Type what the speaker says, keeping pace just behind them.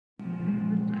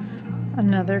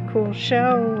Another cool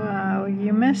show.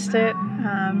 You missed it,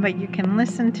 but you can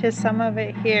listen to some of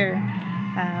it here.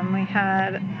 We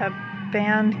had a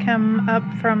band come up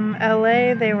from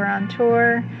LA. They were on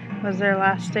tour. It was their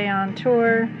last day on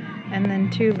tour. And then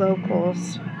 2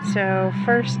 locals. So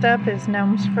first up is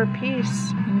Gnomes for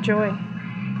Peace. Enjoy.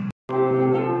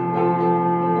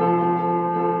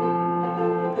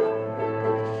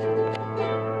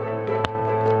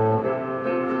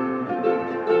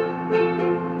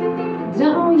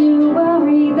 Don't you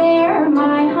worry there,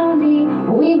 my honey.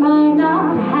 We might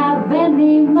not have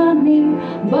any money,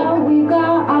 but we've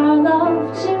got our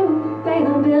love to pay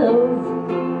the bills.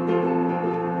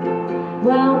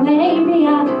 Well, maybe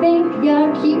I think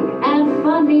you're cute and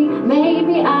funny.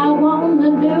 Maybe I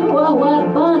wanna do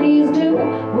what bunnies do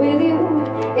with you,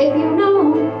 if you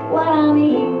know what I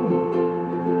mean.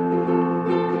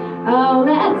 Oh,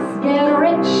 let's get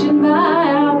rich and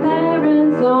buy our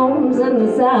parents' homes in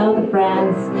the south of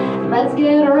France. Let's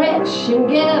get rich and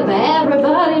give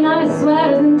everybody nice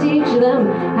sweaters and teach them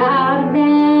how to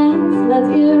dance. Let's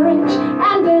get rich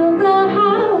and build a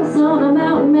house on a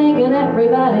mountain, making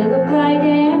everybody look like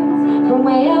ants from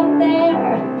way up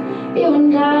there. You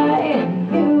and I,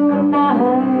 you and I.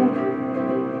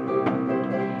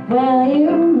 Well,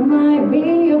 you might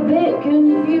be a bit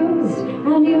confused,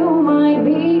 and you might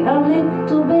be a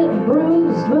little bit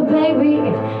bruised, but baby,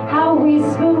 how we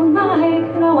spoon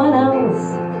like no one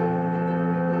else.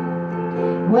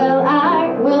 Well,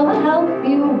 I will help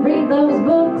you read those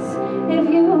books if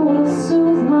you will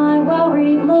soothe my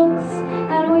worried looks,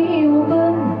 and we will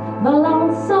put the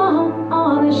lonesome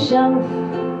on a shelf.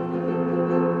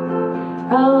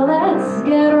 Oh, let's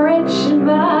get rich and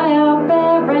buy our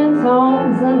parents'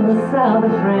 homes in the south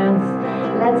of France.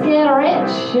 Let's get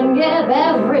rich and give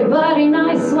everybody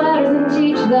nice sweaters and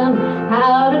teach them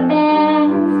how to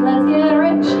dance. Let's get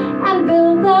rich and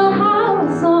build a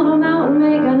house on a mountain,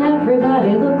 making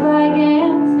everybody look like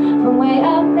ants from way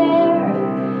up there.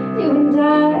 You and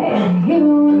I,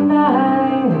 you and I.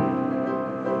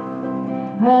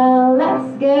 Well,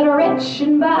 let's get rich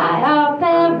and buy our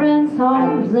parents'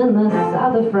 homes in the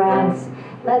south of France.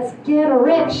 Let's get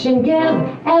rich and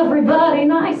give everybody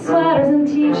nice sweaters and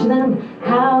teach them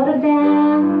how to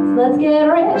dance. Let's get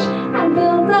rich and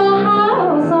build a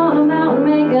house on a mountain,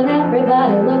 making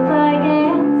everybody look like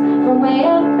ants from way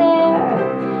up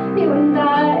there. You and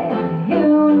I,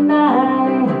 you and I.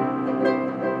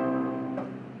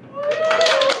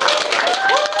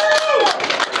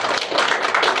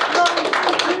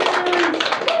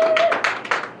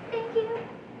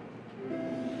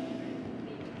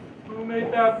 Who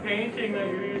made that painting that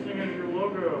you're using as your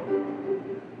logo?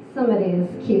 Somebody's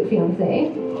cute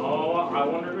fiance. Oh, I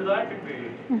wonder who that could be.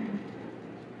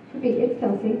 Could be, it's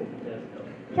Kelsey. Yes,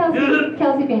 Kelsey.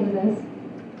 Kelsey painted this.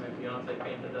 My fiance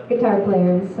painted that. Guitar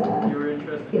players. You were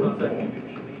interested in fiance. contacting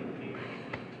me.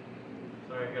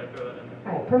 Sorry, I gotta throw that in there.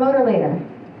 Alright, promote her later.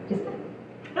 Just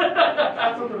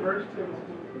That's what the merch table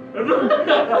is.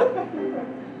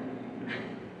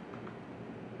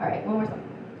 alright, one more song.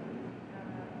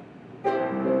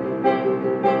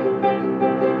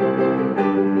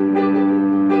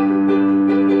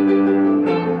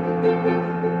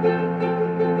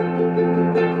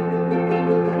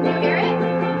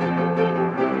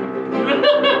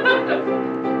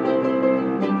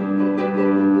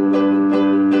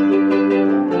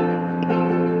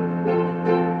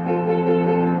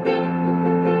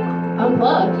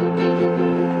 Unplugged.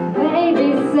 Baby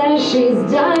says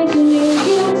she's dying to hear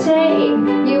you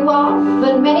take you off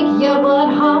and make your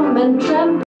blood hum and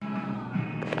tremble.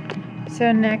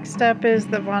 So next up is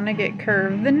the Vonnegut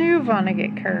curve, the new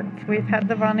Vonnegut curve. We've had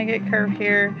the Vonnegut curve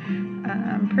here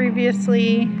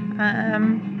previously,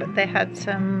 but they had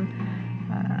some,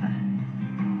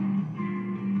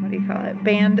 what do you call it,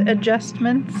 band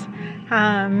adjustments.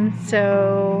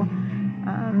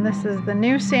 This is the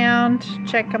new sound.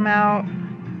 Check them out.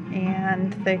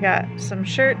 And they got some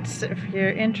shirts. If you're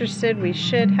interested, we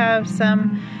should have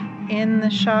some in the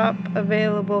shop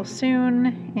available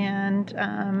soon. And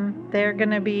they're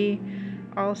going to be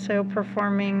also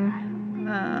performing,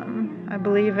 I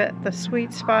believe, at the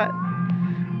Sweet Spot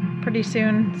pretty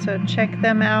soon. So check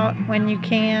them out when you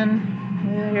can.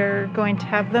 We're going to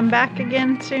have them back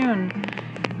again soon.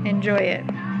 Enjoy it.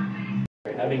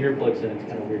 Having earplugs in it's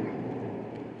kind of weird.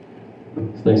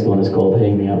 This next one is called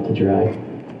Hang Me Out to Dry.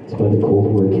 It's by the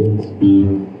Cold War Kids.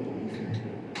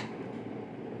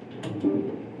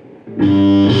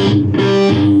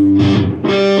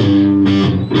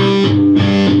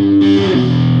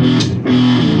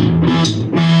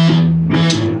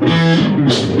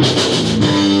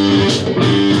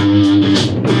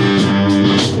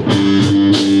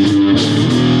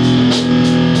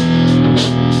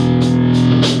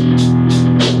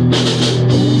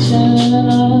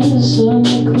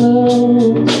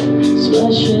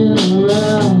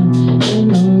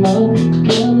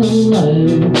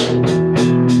 night.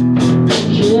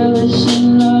 Careless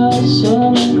in our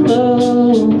summer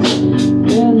clothes,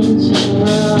 dancing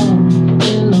around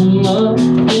in the mud,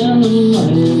 in the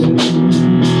mud.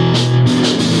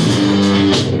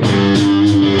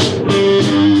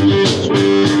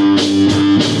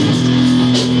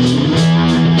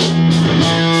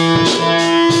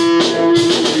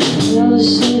 Fell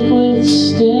asleep with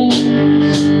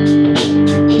stains,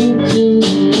 puked in the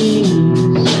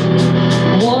knees.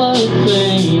 What a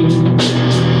pain.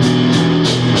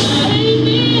 Take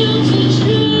me out to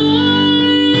dry.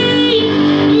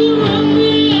 You run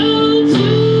me out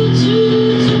too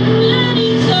many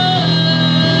times.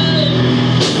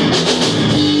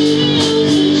 Take me out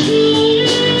to dry.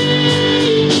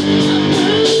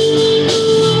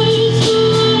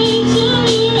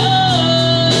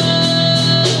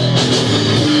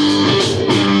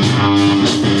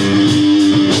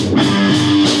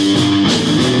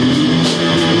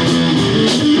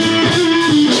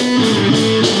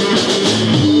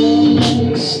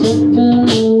 Step in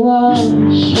the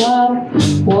wash up,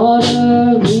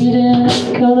 water reading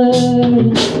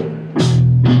colors.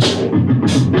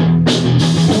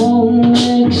 All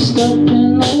mixed up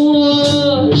in the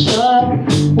wash up,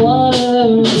 water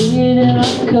reading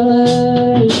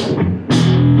colors.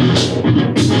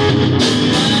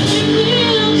 Take me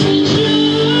out to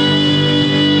dry.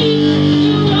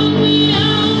 You run me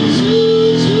out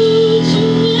too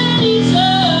many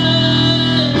times.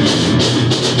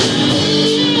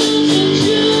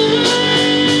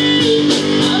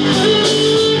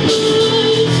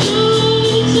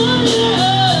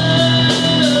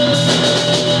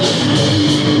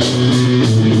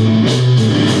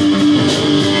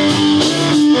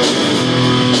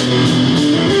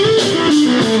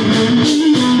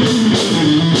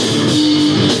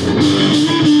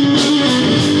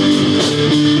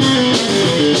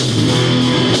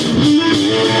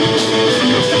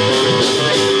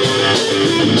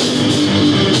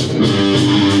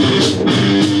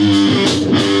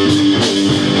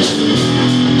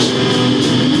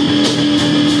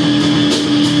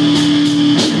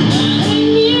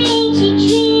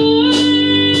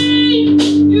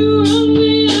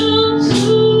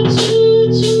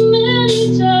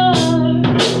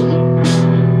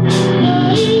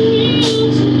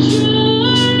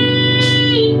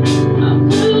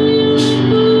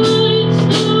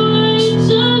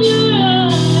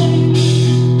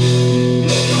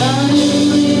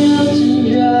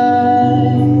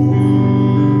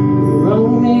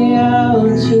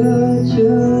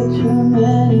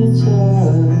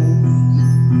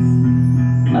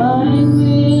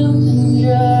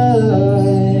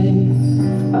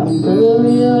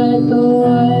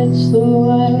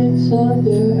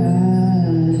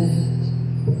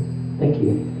 Thank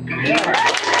you.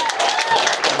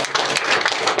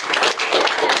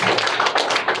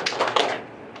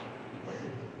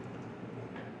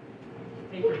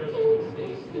 Paper doesn't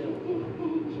stay still.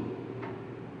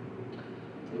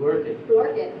 Work it.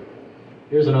 Work it.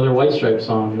 Here's another White Stripe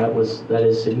song that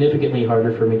is significantly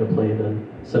harder for me to play than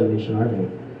Seven Nation Army.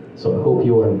 So I hope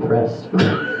you are impressed.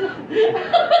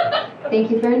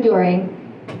 Thank you for enduring.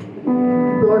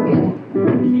 Work it.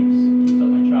 Keeps up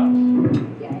my chops.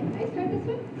 Yeah, I start this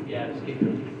way? Yeah, just keep it.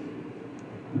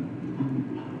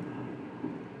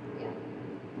 Yeah.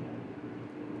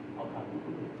 I'll copy.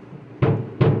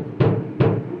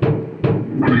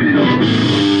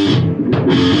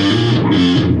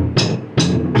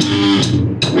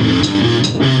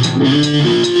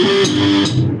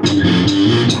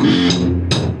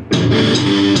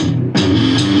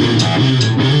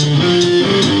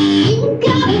 You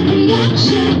got a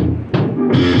reaction.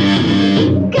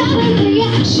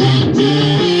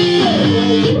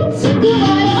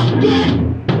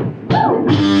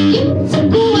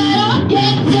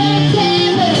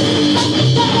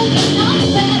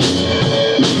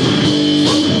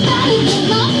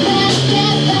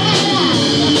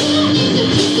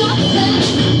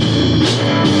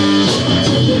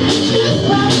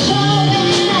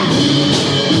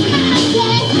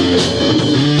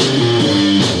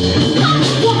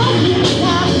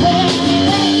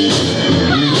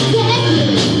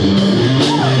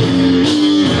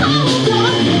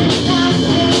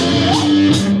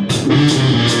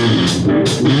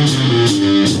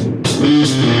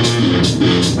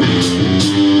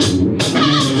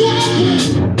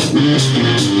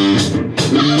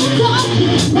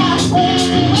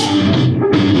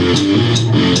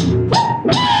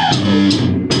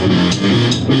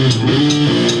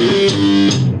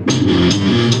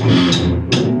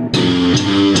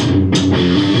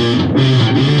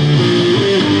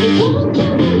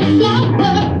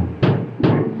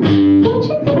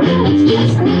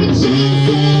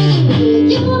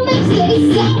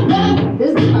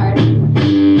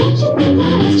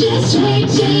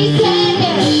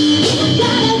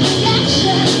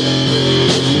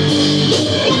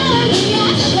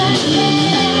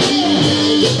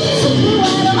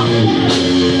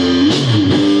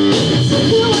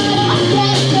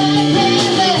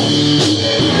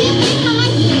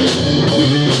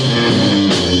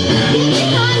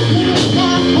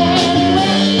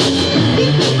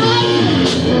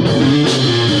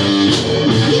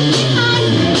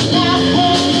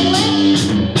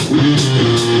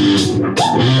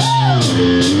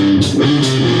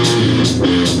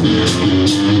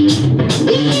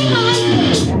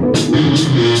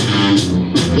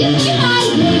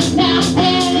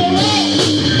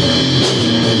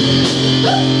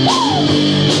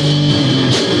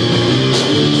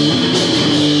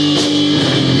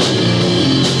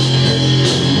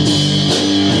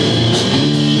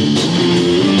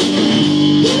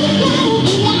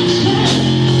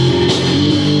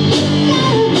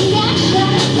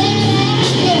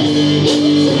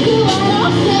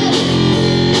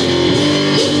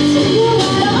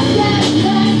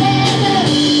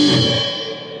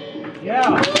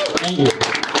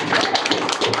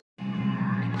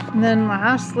 And then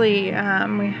lastly,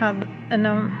 we had an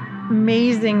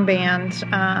amazing band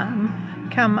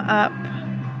come up.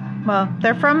 Well,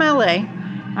 they're from LA.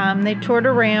 They toured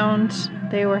around.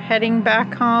 They were heading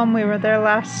back home. We were their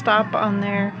last stop on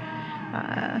their,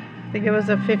 I think it was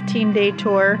a 15-day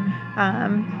tour.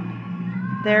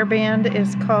 Their band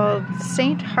is called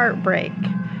Saint Heartbreak.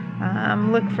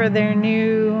 Look for their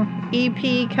new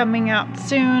EP coming out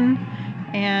soon.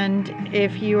 And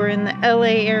if you are in the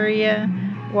LA area,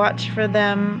 watch for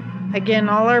them. Again,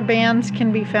 all our bands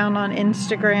can be found on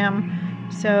Instagram.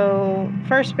 So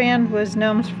first band was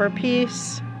Gnomes for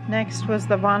Peace. Next was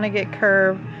the Vonnegut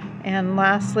Curve. And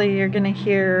lastly, you're going to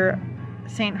hear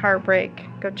Saint Heartbreak.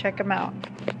 Go check them out.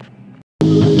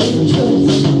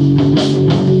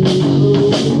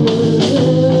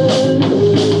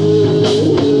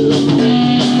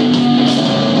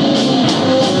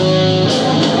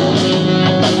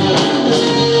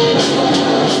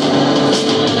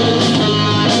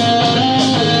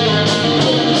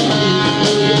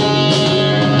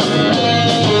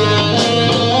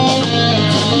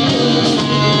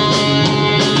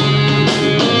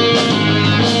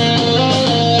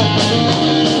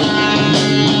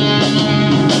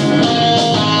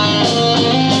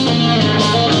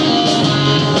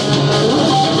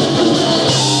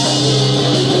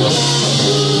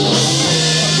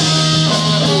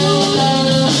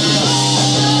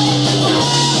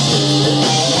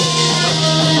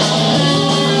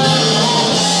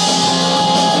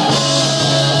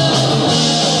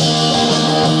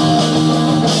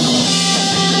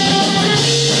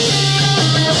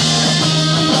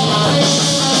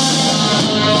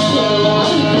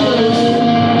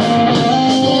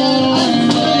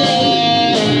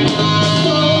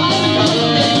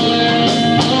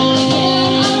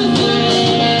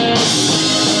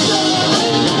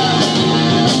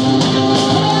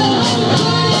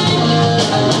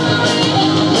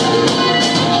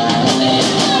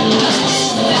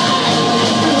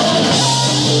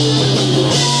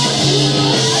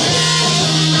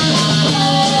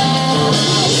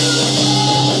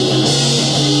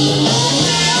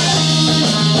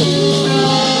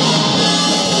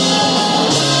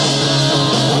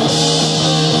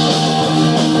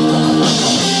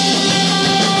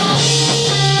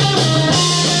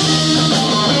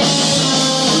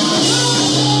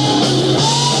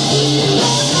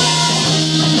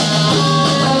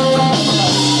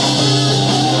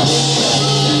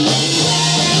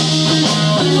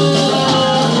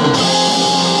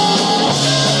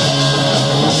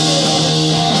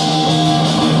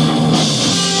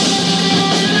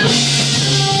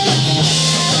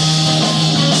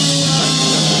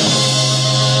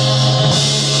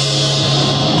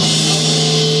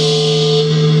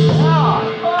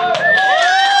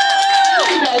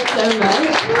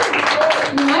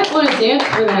 Dance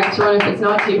for the next one if it's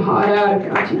not too hot out, if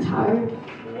you're not too tired.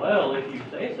 Well, if you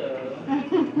say so.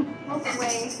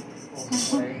 Hopefully.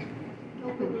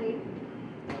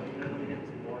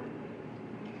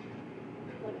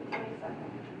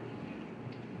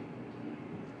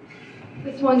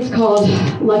 This one's called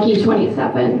Lucky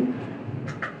 27.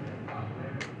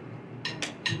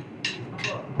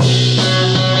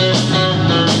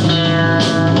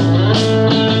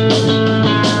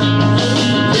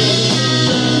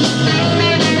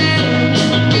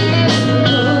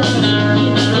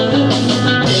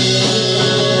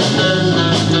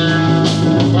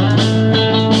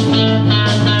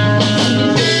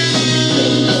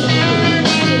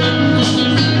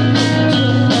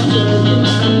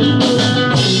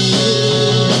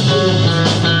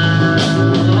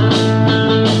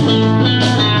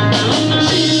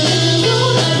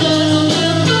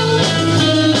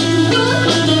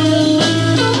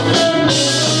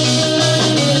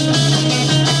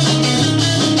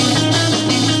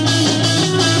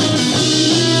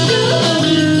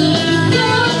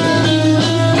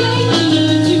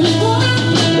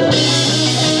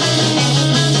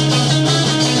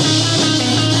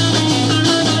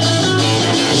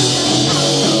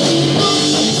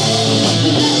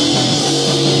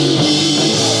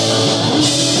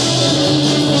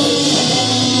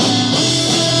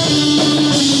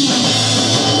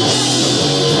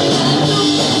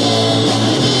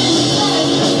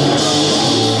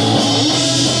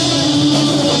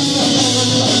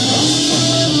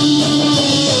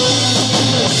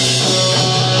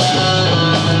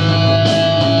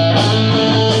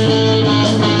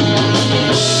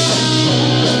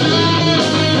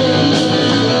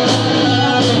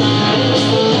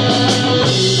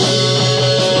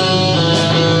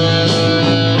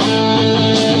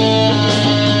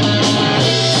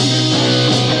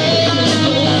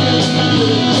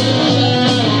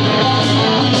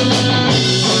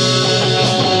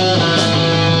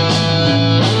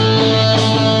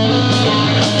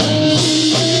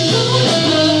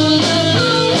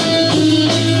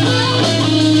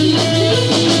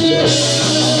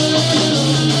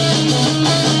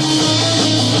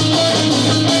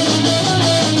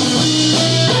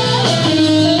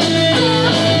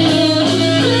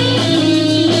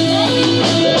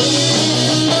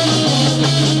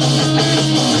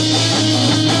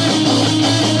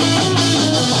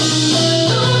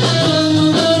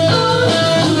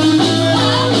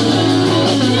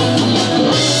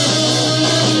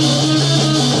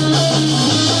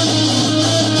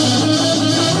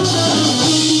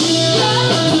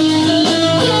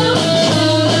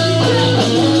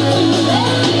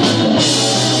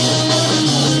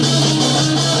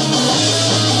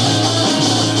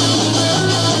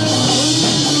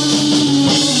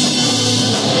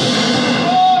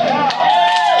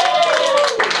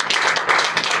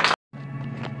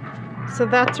 so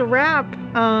that's a wrap.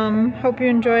 Hope you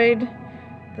enjoyed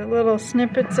the little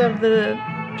snippets of the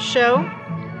show.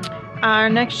 Our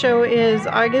next show is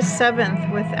August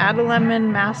 7th with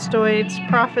Adelemon, Mastoids,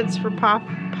 Profits for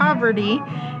Poverty,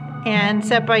 and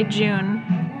Set by June.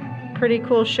 Pretty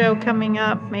cool show coming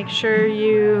up. Make sure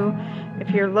you,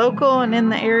 if you're local and in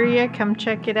the area, come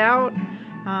check it out.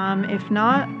 If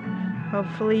not,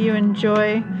 hopefully you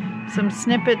enjoy some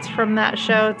snippets from that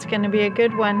show. It's going to be a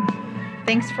good one.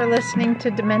 Thanks for listening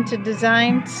to Demented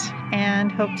Designs,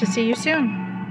 and hope to see you soon.